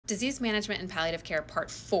Disease Management and Palliative Care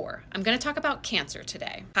Part 4. I'm going to talk about cancer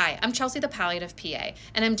today. Hi, I'm Chelsea, the Palliative PA,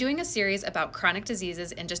 and I'm doing a series about chronic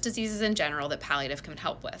diseases and just diseases in general that palliative can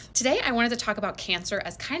help with. Today, I wanted to talk about cancer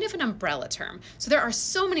as kind of an umbrella term. So there are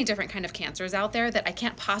so many different kinds of cancers out there that I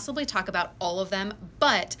can't possibly talk about all of them,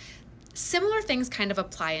 but similar things kind of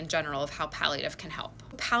apply in general of how palliative can help.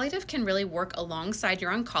 Palliative can really work alongside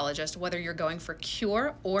your oncologist, whether you're going for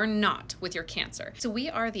cure or not with your cancer. So we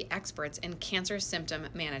are the experts in cancer symptom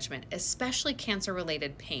management, especially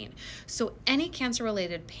cancer-related pain. So any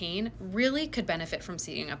cancer-related pain really could benefit from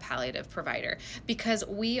seeing a palliative provider because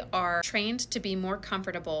we are trained to be more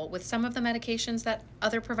comfortable with some of the medications that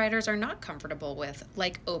other providers are not comfortable with,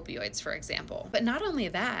 like opioids, for example. But not only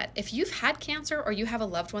that, if you've had cancer or you have a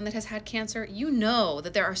loved one that has had cancer, you know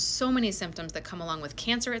that there are so many symptoms that come along with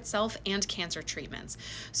cancer itself and cancer treatments.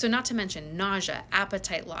 So not to mention nausea,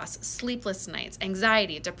 appetite loss, sleepless nights,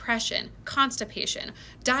 anxiety, depression, constipation,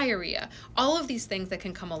 diarrhea, all of these things that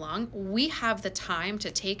can come along. We have the time to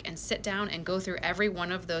take and sit down and go through every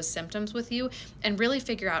one of those symptoms with you and really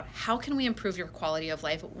figure out how can we improve your quality of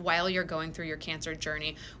life while you're going through your cancer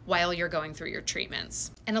journey, while you're going through your treatments.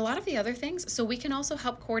 And a lot of the other things, so we can also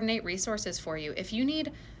help coordinate resources for you. If you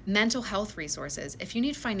need mental health resources, if you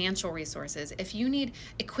need financial resources, if you need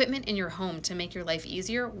equipment in your home to make your life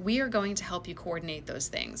easier, we are going to help you coordinate those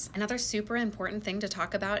things. Another super important thing to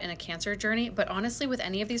talk about in a cancer journey, but honestly with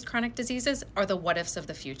any of these chronic diseases, are the what ifs of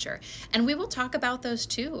the future. And we will talk about those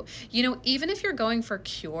too. You know, even if you're going for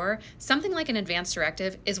cure, something like an advanced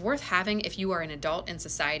directive is worth having if you are an adult in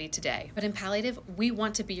society today. But in palliative, we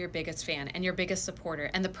want to be your biggest fan and your biggest supporter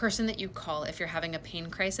and the person that you call if you're having a pain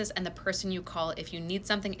crisis and the person you call if you need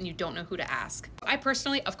something and you don't know who to ask. I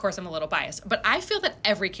personally, of course, I'm a little biased, but I feel that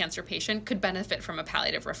every cancer patient could benefit from a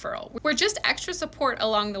palliative referral. We're just extra support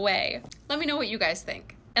along the way. Let me know what you guys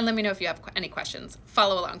think, and let me know if you have any questions.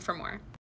 Follow along for more.